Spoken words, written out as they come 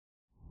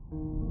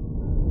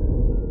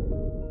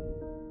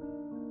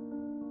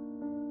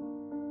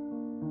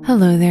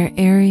Hello there,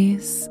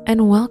 Aries,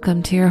 and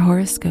welcome to your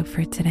horoscope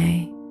for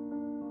today,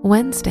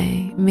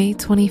 Wednesday, May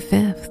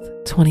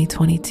 25th,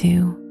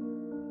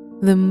 2022.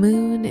 The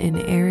moon in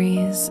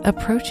Aries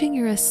approaching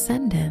your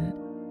ascendant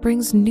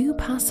brings new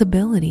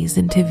possibilities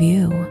into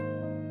view.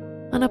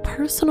 On a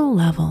personal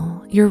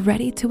level, you're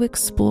ready to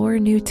explore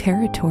new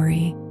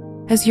territory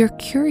as your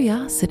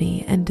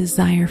curiosity and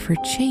desire for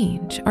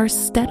change are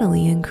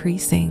steadily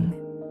increasing.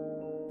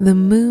 The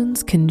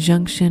moon's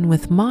conjunction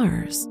with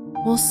Mars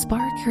will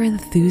spark your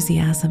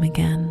enthusiasm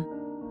again.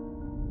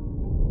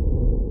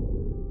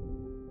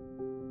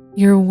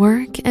 Your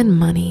work and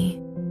money.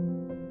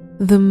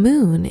 The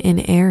moon in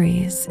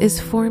Aries is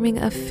forming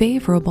a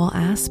favorable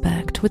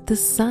aspect with the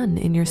sun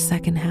in your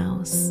second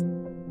house,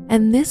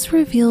 and this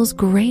reveals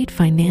great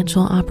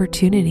financial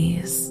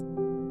opportunities.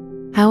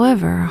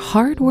 However,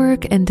 hard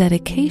work and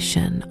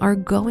dedication are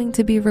going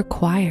to be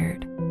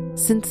required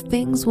since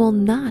things will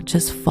not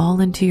just fall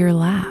into your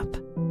lap.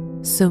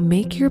 So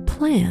make your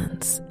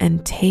plans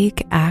and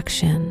take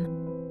action.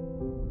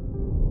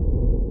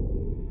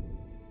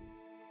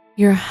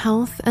 Your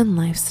health and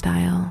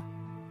lifestyle.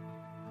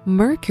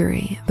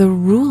 Mercury, the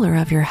ruler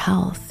of your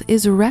health,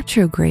 is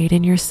retrograde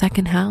in your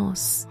second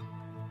house.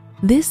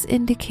 This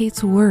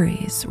indicates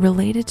worries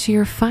related to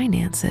your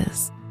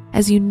finances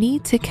as you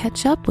need to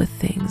catch up with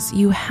things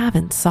you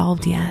haven't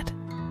solved yet.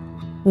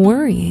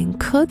 Worrying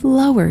could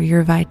lower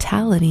your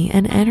vitality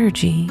and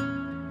energy,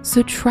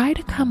 so try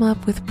to come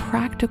up with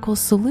practical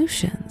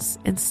solutions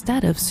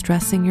instead of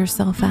stressing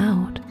yourself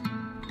out.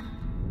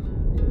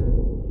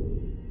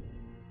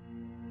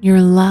 Your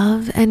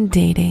love and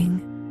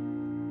dating.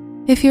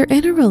 If you're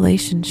in a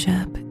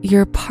relationship,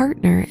 your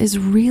partner is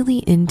really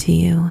into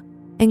you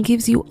and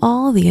gives you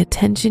all the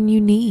attention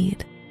you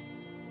need.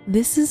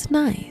 This is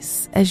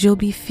nice as you'll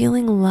be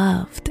feeling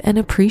loved and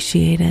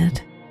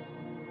appreciated.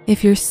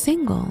 If you're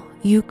single,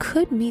 you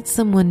could meet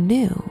someone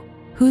new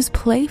who's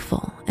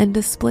playful and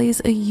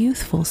displays a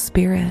youthful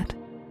spirit.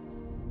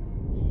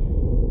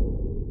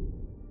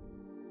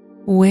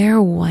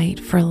 Wear white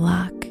for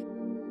luck.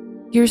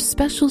 Your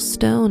special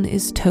stone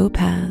is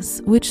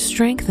topaz, which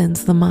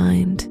strengthens the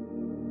mind.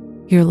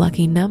 Your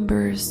lucky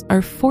numbers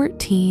are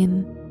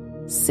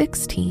 14,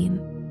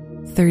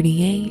 16,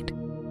 38,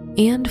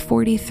 and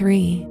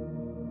 43.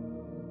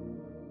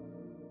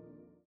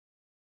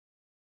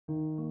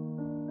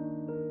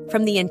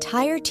 From the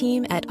entire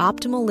team at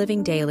Optimal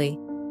Living Daily,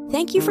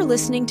 thank you for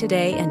listening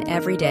today and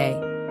every day.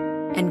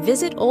 And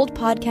visit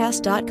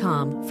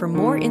oldpodcast.com for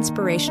more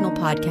inspirational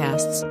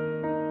podcasts.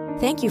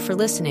 Thank you for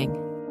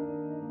listening.